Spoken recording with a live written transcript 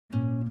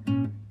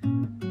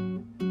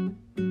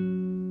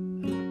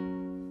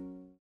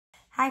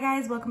Hi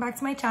guys, welcome back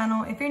to my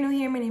channel. If you're new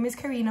here, my name is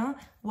Karina.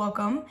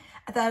 Welcome.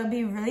 I thought it would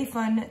be really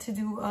fun to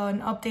do an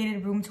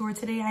updated room tour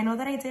today. I know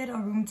that I did a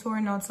room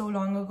tour not so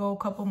long ago, a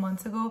couple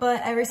months ago,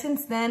 but ever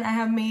since then I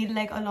have made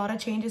like a lot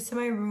of changes to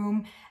my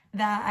room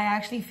that I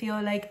actually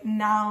feel like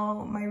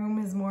now my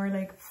room is more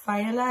like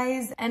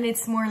finalized and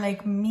it's more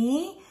like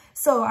me.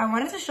 So I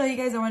wanted to show you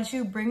guys, I wanted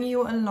to bring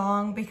you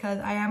along because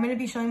I am going to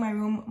be showing my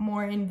room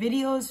more in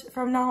videos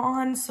from now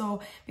on. So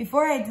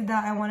before I did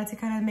that, I wanted to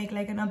kind of make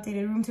like an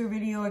updated room tour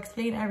video,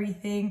 explain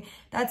everything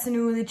that's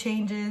new, the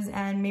changes,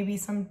 and maybe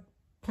some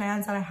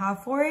plans that I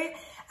have for it.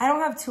 I don't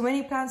have too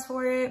many plans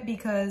for it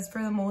because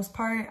for the most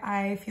part,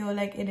 I feel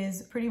like it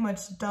is pretty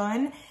much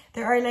done.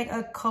 There are like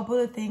a couple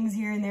of things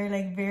here and there,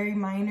 like very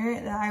minor,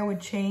 that I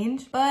would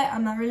change, but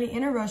I'm not really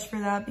in a rush for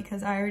that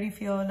because I already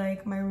feel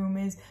like my room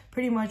is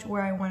pretty much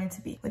where I want it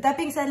to be. With that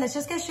being said, let's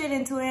just get straight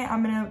into it.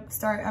 I'm gonna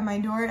start at my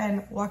door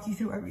and walk you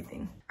through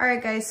everything. All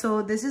right guys,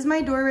 so this is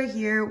my door right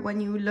here. When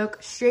you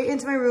look straight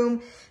into my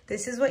room,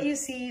 this is what you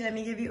see. Let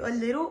me give you a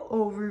little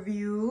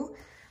overview.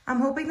 I'm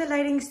hoping the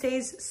lighting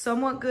stays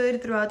somewhat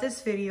good throughout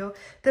this video.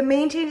 The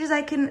main changes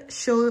I can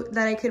show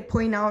that I could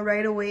point out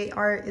right away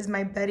is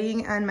my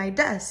bedding and my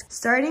desk.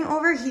 Starting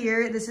over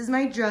here, this is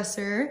my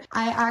dresser.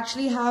 I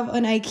actually have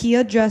an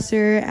IKEA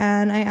dresser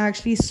and I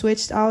actually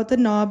switched out the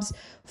knobs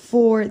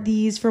for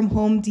these from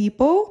Home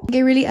Depot.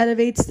 It really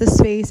elevates the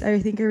space. I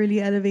think it really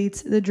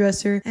elevates the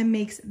dresser and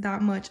makes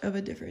that much of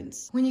a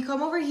difference. When you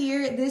come over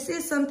here, this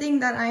is something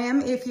that I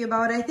am iffy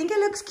about. I think it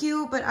looks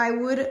cute, but I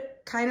would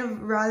kind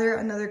of rather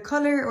another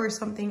color or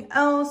something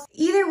else.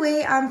 Either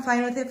way, I'm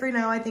fine with it for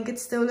now. I think it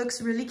still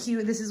looks really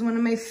cute. This is one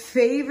of my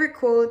favorite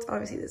quotes.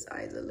 Obviously this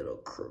eye is a little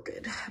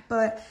crooked,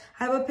 but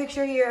I have a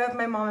picture here of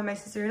my mom and my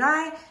sister and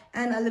I,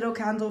 and a little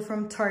candle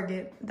from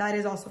Target. That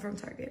is also from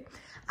Target.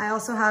 I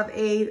also have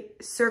a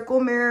circle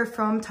mirror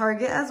from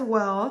Target as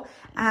well.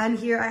 And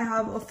here I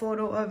have a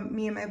photo of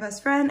me and my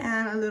best friend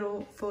and a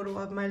little photo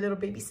of my little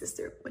baby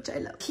sister, which I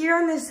love. Here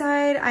on this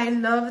side, I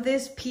love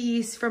this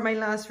piece from my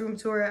last room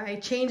tour. I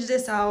changed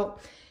this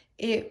out.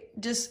 It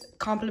just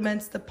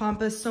complements the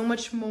pampas so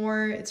much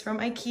more. It's from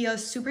IKEA,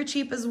 super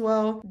cheap as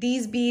well.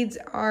 These beads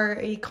are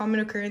a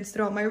common occurrence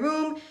throughout my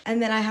room.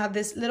 And then I have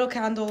this little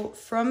candle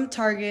from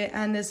Target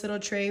and this little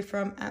tray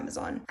from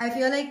Amazon. I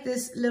feel like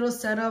this little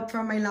setup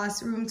from my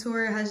last room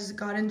tour has just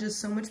gotten just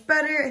so much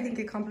better. I think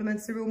it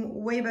complements the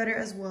room way better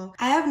as well.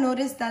 I have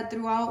noticed that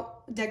throughout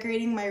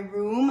decorating my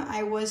room,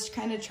 I was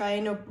kind of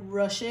trying to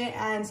rush it,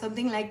 and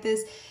something like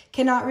this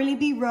cannot really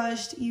be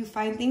rushed. You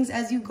find things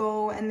as you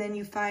go, and then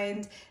you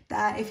find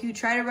that if you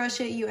try to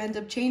rush it, you end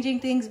up changing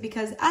things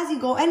because as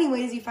you go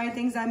anyways, you find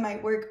things that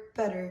might work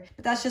better.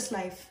 But that's just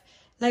life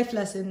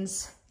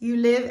lessons. You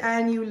live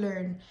and you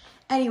learn.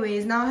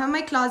 Anyways, now I have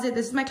my closet.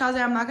 This is my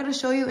closet. I'm not going to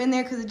show you in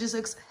there because it just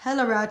looks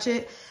hella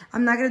ratchet.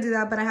 I'm not going to do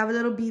that, but I have a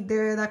little bead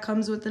there that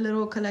comes with the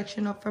little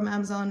collection up from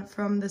Amazon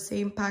from the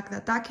same pack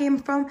that came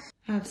from.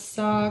 I have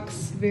socks,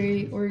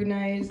 very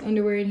organized,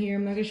 underwear in here.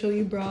 I'm not going to show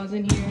you bras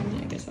in here. I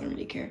mean, I guess I don't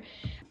really care.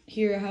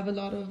 Here I have a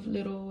lot of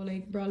little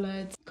like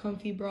bralettes,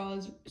 comfy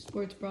bras,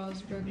 sports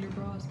bras, regular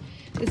bras.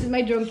 This is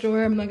my junk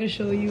drawer. I'm not going to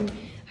show you.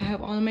 I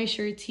have all of my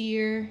shirts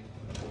here.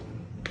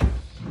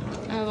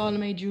 I have all of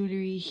my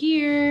jewelry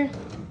here.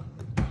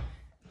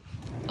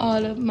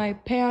 All of my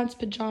pants,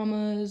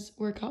 pajamas,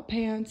 workout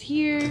pants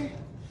here.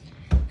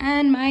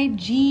 And my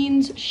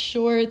jeans,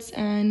 shorts,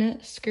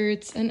 and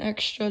skirts, and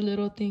extra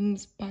little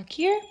things back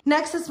here.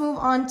 Next, let's move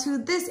on to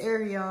this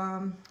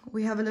area.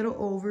 We have a little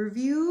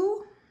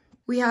overview.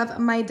 We have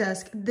my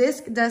desk.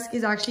 This desk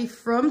is actually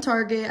from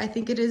Target. I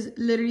think it is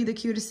literally the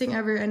cutest thing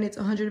ever, and it's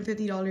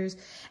 $150.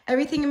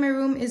 Everything in my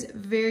room is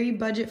very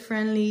budget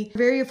friendly,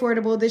 very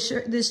affordable.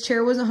 This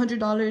chair was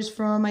 $100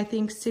 from, I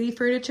think, City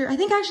Furniture. I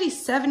think actually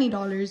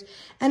 $70,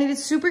 and it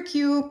is super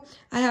cute.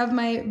 I have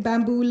my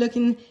bamboo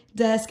looking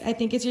desk. I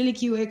think it's really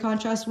cute. It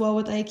contrasts well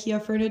with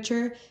IKEA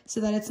furniture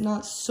so that it's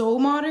not so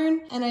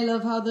modern. And I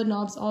love how the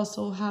knobs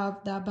also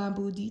have that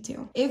bamboo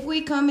detail. If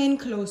we come in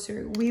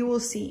closer, we will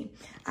see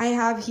I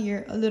have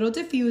here a little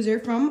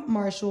diffuser from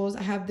Marshalls.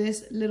 I have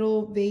this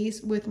little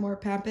vase with more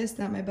pampas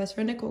that my best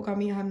friend Nicole got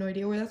me. I have no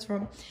idea where that's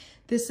from.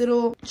 This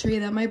little tray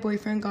that my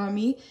boyfriend got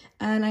me.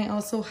 And I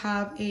also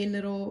have a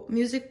little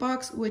music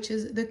box, which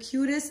is the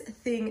cutest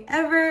thing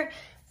ever.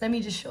 Let me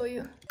just show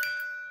you.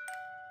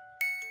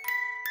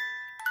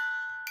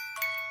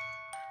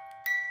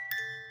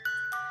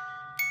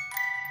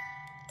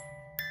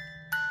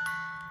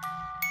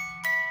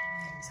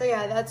 So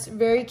yeah, that's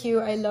very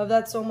cute. I love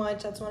that so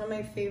much. That's one of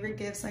my favorite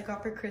gifts I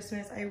got for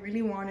Christmas. I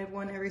really wanted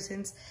one ever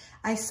since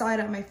I saw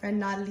it at my friend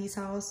Natalie's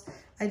house.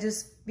 I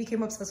just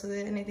became obsessed with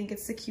it, and I think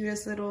it's the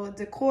cutest little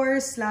decor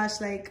slash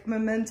like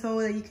memento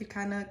that you could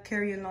kind of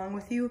carry along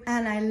with you.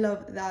 And I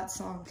love that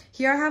song.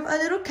 Here I have a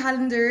little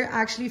calendar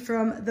actually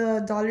from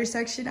the dollar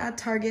section at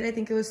Target. I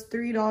think it was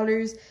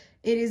 $3.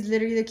 It is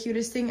literally the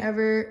cutest thing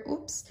ever.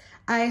 Oops.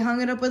 I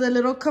hung it up with a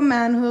little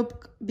command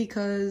hook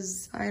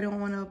because I don't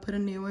want to put a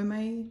nail in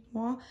my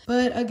wall.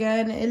 But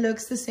again, it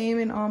looks the same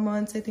in all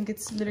months. I think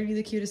it's literally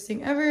the cutest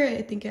thing ever.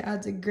 I think it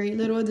adds a great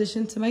little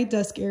addition to my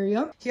desk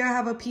area. Here I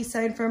have a peace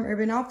sign from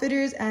Urban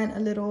Outfitters and a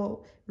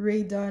little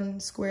Ray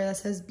Dunn square that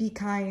says "Be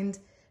Kind"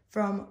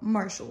 from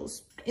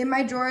Marshalls. In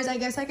my drawers, I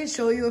guess I can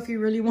show you if you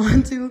really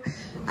want to.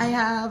 I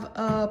have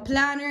a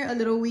planner, a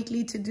little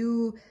weekly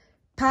to-do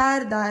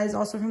pad that is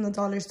also from the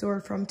dollar store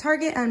from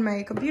Target, and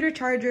my computer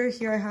charger.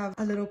 Here I have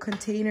a little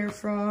container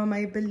from,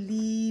 I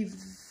believe,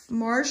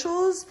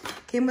 Marshalls.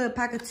 Came with a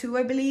pack of 2,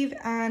 I believe,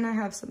 and I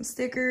have some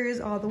stickers,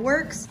 all the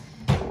works.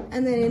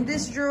 And then in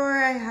this drawer,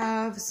 I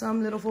have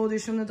some little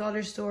folders from the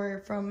dollar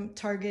store from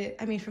Target.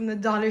 I mean, from the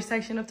dollar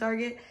section of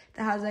Target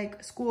that has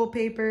like school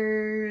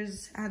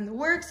papers and the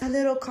works. A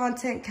little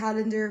content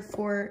calendar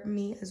for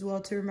me as well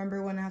to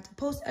remember when I have to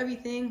post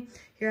everything.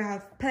 Here I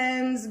have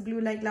pens,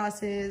 blue light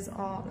glasses,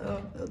 all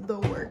of the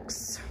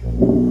works.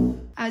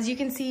 As you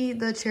can see,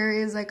 the chair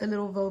is like a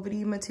little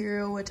velvety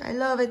material, which I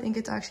love. I think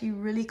it's actually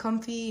really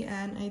comfy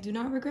and I do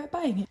not regret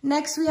buying it.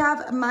 Next, we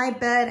have my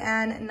bed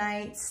and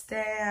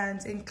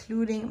nightstands,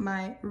 including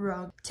my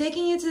rug.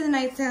 Taking you to the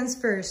nightstands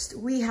first,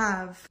 we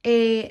have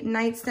a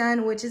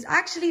nightstand, which is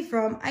actually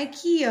from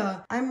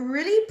IKEA. I'm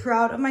really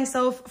proud of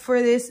myself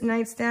for this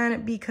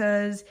nightstand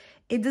because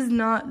it does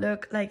not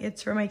look like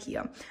it's from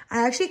IKEA.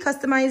 I actually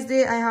customized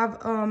it. I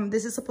have,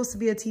 this is supposed to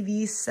be a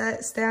TV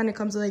set stand. It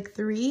comes with like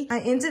 3. I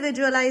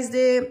individualized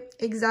it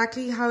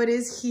exactly how it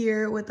is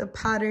here with a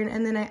pattern.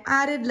 And then I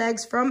added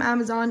legs from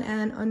Amazon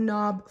and a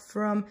knob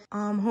from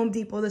Home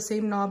Depot, the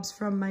same knobs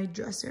from my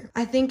dresser.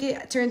 I think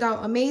it turned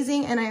out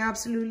amazing and I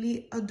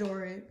absolutely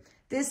adore it.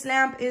 This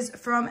lamp is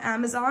from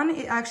Amazon.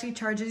 It actually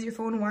charges your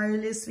phone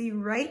wirelessly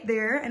right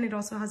there. And it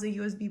also has a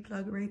USB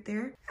plug right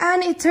there.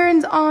 And it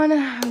turns on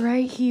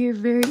right here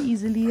very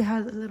easily. It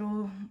has a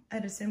little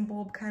Edison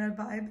bulb kind of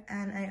vibe.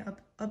 And I am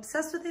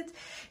obsessed with it.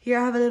 Here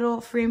I have a little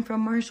frame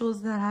from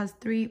Marshalls that has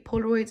 3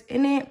 Polaroids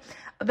in it.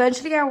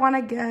 Eventually I want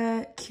to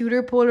get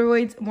cuter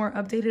Polaroids, more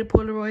updated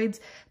Polaroids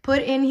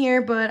put in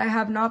here, but I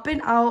have not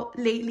been out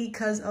lately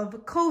because of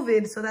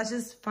COVID, so that's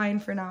just fine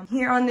for now.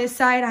 Here on this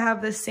side I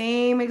have the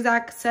same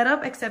exact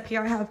setup, except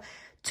here I have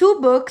 2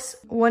 books.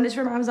 One is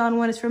from Amazon,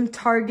 one is from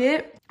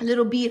Target, a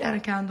little bead and a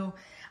candle.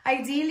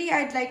 Ideally,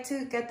 I'd like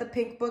to get the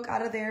pink book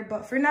out of there,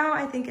 but for now,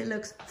 I think it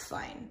looks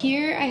fine.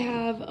 Here I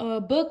have a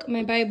book,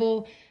 my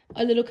Bible,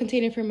 a little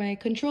container for my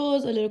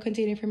controls, a little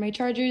container for my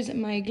chargers,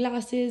 my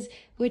glasses,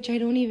 which I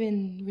don't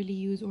even really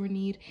use or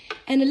need,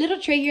 and a little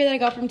tray here that I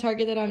got from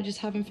Target that I just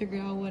haven't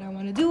figured out what I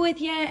want to do with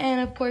yet.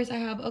 And of course I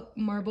have a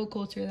marble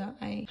coaster that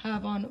I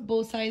have on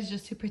both sides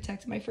just to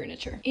protect my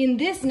furniture. In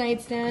this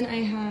nightstand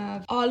I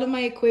have all of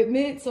my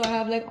equipment, so I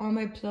have like all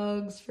my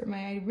plugs for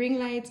my ring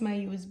lights, my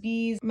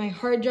USBs, my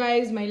hard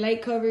drives, my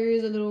light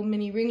covers, a little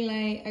mini ring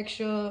light,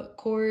 extra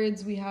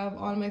cords. We have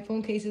all my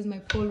phone cases, my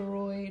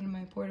Polaroid,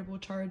 my portable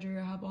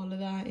charger. I have all of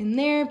that in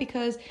there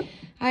because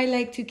I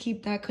like to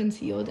keep that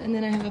concealed. And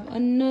then I have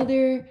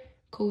another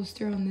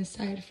coaster on this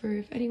side for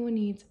if anyone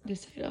needs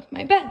this side of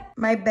my bed.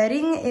 My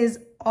bedding is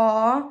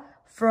all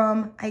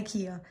from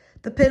IKEA.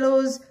 The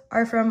pillows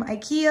are from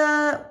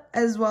IKEA,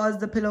 as well as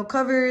the pillow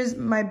covers.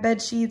 My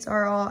bed sheets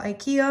are all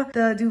IKEA.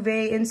 The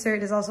duvet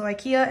insert is also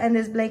IKEA, and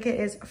this blanket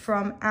is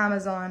from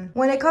Amazon.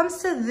 When it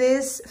comes to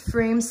this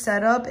frame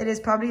setup, it is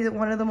probably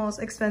one of the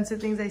most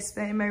expensive things I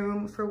spent in my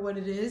room for what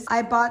it is.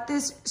 I bought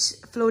this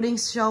floating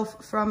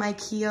shelf from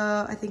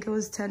IKEA. I think it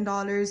was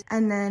 $10.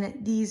 And then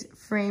these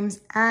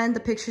frames and the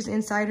pictures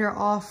inside are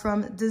all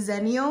from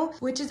Desenio,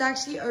 which is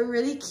actually a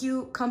really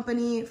cute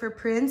company for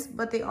prints,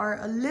 but they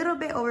are a little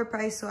bit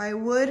overpriced, so I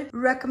would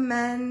recommend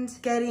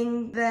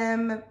getting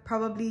them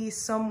probably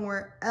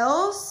somewhere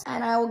else,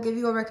 and I will give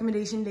you a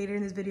recommendation later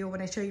in this video when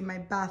I show you my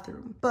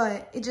bathroom.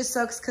 But it just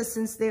sucks because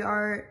since they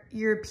are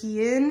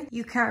European,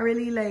 you can't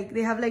really like,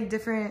 they have like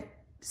different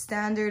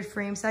standard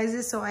frame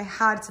sizes, so I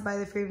had to buy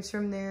the frames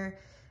from there,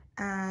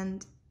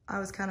 and I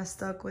was kind of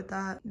stuck with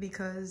that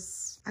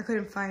because I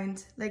couldn't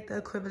find like the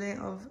equivalent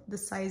of the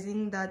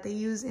sizing that they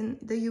use in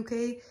the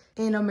UK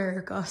in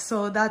America.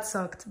 So that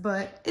sucked,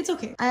 but it's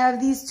okay. I have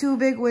these 2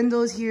 big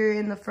windows here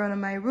in the front of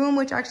my room,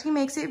 which actually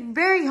makes it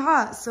very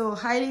hot. So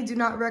highly do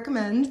not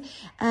recommend.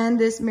 And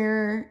this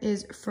mirror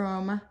is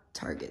from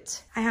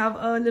Target. I have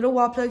a little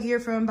wall plug here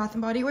from Bath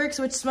 & Body Works,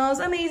 which smells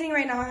amazing.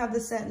 Right now I have the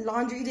scent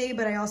Laundry Day,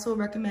 but I also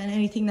recommend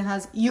anything that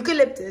has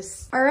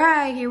eucalyptus. All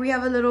right, here we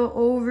have a little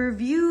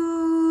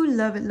overview.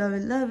 Love it, love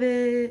it, love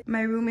it.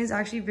 My room is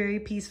actually very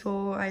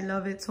peaceful. I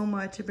love it so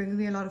much. It brings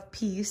me a lot of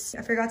peace.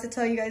 I forgot to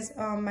tell you guys,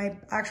 my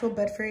actual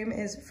bed frame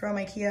is from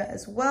IKEA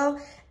as well.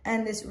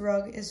 And this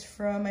rug is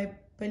from, I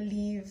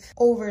believe,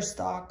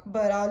 Overstock,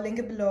 but I'll link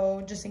it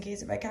below just in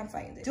case if I can't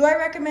find it. Do I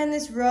recommend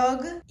this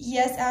rug?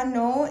 Yes and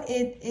no.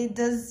 It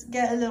does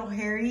get a little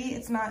hairy.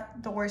 It's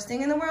not the worst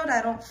thing in the world.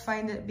 I don't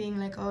find it being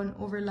like an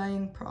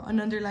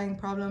underlying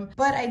problem,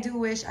 but I do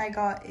wish I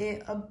got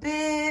it a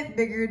bit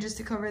bigger just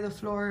to cover the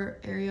floor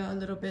area a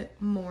little bit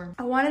more.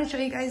 I wanted to show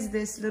you guys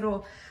this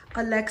little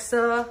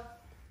Alexa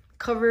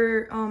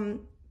cover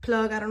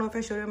plug. I don't know if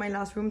I showed it in my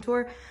last room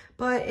tour,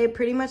 but it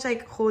pretty much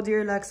like holds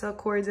your Alexa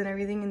cords and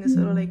everything in this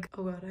little like,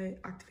 oh god, I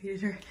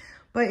activated her,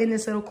 but in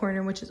this little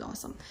corner, which is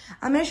awesome.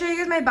 I'm gonna show you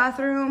guys my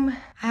bathroom.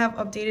 I have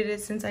updated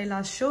it since I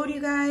last showed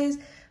you guys,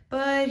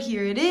 but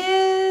here it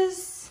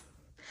is.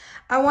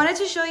 I wanted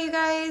to show you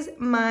guys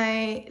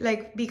my,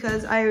 like,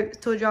 because I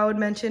told you I would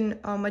mention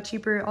a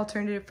cheaper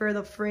alternative for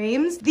the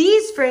frames.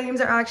 These frames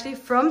are actually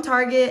from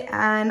Target,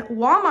 and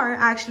Walmart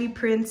actually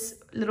prints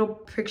little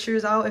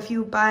pictures out. If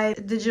you buy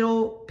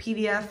digital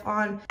PDF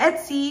on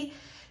Etsy,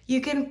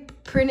 you can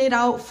print it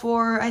out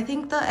for, I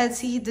think the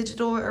Etsy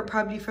digital are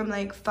probably from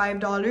like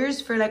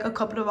 $5 for like a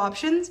couple of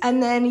options.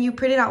 And then you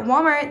print it at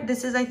Walmart.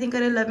 This is, I think,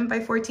 an 11 by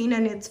 14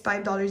 and it's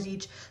 $5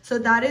 each. So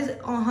that is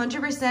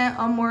 100%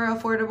 a more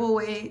affordable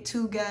way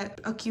to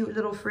get a cute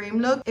little frame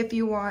look if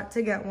you want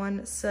to get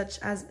one such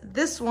as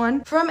this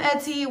one from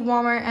Etsy,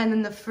 Walmart, and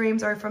then the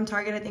frames are from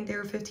Target. I think they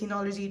were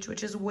 $15 each,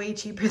 which is way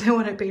cheaper than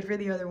what I paid for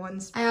the other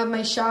ones. I have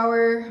my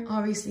shower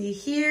obviously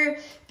here.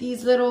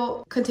 These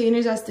little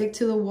containers that stick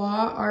to the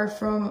wall are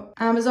from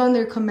Amazon,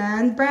 their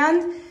Command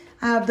brand.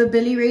 I have the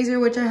Billy razor,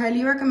 which I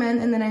highly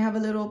recommend, and then I have a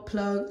little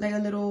plug, like a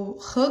little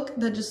hook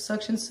that just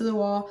suctions to the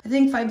wall. I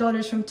think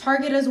 $5 from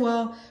Target as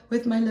well,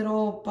 with my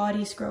little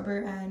body scrubber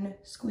and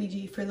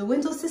squeegee for the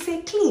windows to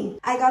stay clean.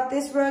 I got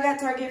this rug at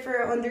Target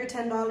for under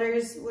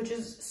 $10, which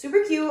is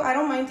super cute. I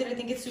don't mind it. I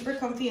think it's super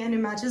comfy and it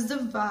matches the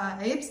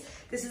vibes.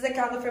 This is a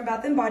candle from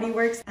Bath & Body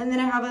Works. And then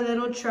I have a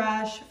little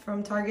trash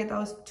from Target that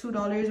was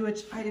 $2,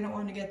 which I didn't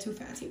want to get too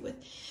fancy with.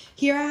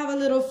 Here I have a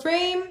little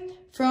frame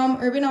from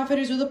Urban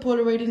Outfitters with a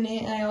Polaroid in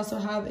it, and I also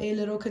have a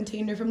little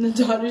container from the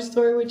dollar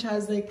store which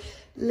has like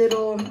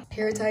little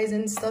hair ties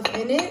and stuff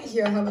in it.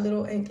 Here I have a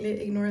little anklet,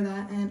 ignore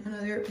that, and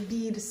another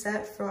bead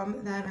set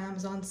from that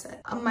Amazon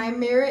set. My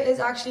mirror is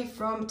actually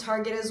from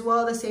Target as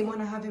well, the same one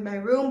I have in my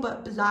room,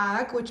 but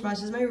black, which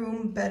matches my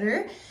room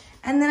better.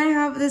 And then I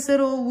have this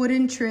little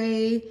wooden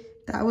tray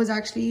that was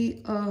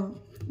actually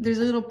there's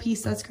a little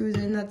piece that screws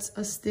in that's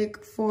a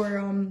stick for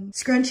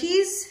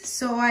scrunchies.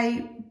 So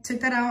I took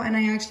that out, and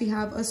I actually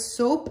have a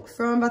soap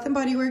from Bath &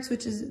 Body Works,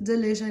 which is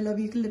delish. I love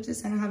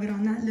eucalyptus, and I have it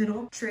on that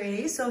little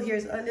tray. So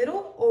here's a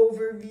little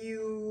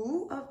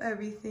overview of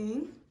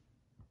everything.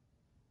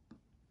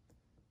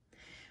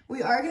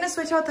 We are gonna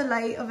switch out the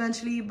light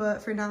eventually,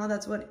 but for now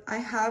that's what I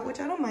have, which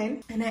I don't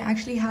mind. And I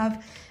actually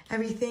have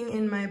everything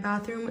in my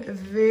bathroom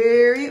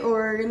very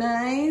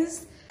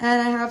organized. And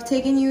I have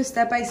taken you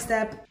step by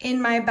step in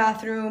my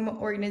bathroom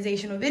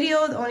organizational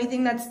video. The only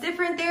thing that's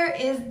different there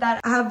is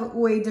that I have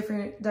way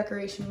different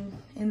decoration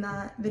in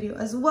that video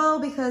as well,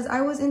 because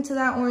I was into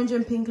that orange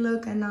and pink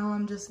look, and now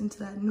I'm just into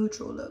that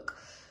neutral look.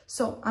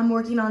 So I'm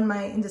working on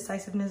my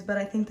indecisiveness, but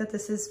I think that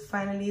this is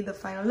finally the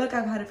final look.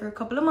 I've had it for a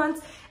couple of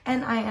months,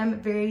 and I am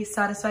very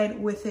satisfied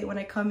with it. When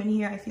I come in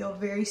here, I feel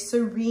very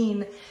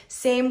serene.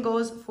 Same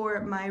goes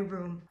for my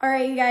room. All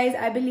right, you guys,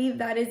 I believe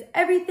that is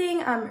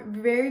everything. I'm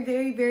very,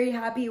 very, very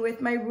happy with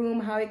my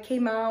room, how it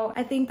came out.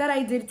 I think that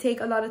I did take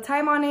a lot of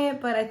time on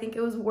it, but I think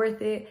it was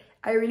worth it.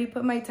 I really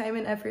put my time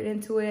and effort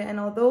into it, and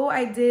although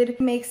I did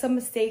make some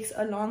mistakes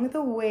along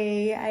the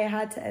way, I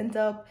had to end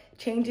up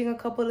changing a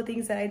couple of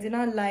things that I did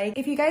not like.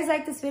 If you guys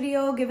like this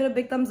video, give it a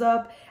big thumbs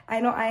up. I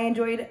know I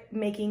enjoyed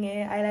making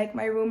it. I like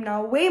my room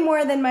now way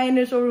more than my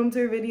initial room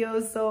tour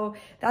videos, so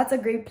that's a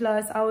great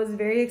plus. I was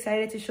very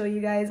excited to show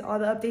you guys all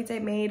the updates I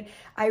made.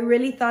 I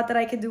really thought that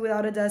I could do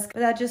without a desk,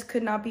 but that just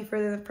could not be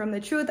further from the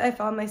truth. I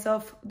found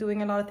myself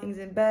doing a lot of things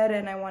in bed,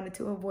 and I wanted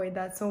to avoid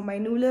that. So my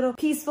new little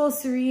peaceful,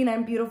 serene,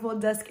 and beautiful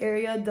desk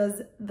area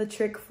does the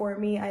trick for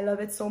me. I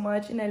love it so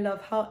much, and I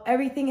love how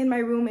everything in my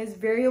room is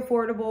very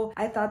affordable.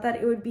 I thought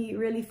that it would be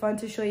really fun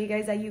to show you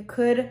guys that you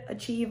could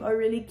achieve a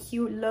really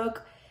cute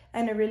look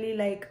and a really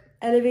like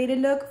elevated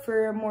look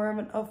for more of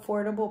an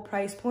affordable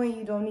price point.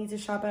 You don't need to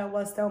shop at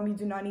West Elm. You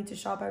do not need to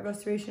shop at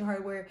Restoration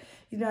Hardware.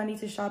 You do not need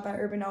to shop at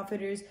Urban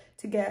Outfitters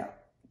to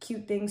get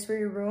cute things for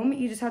your room.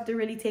 You just have to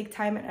really take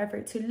time and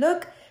effort to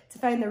look, to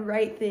find the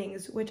right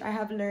things, which I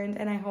have learned,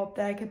 and I hope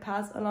that I can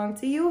pass along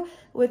to you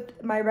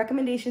with my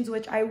recommendations,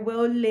 which I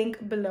will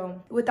link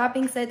below. With that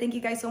being said, thank you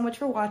guys so much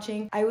for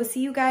watching. I will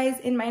see you guys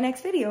in my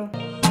next video.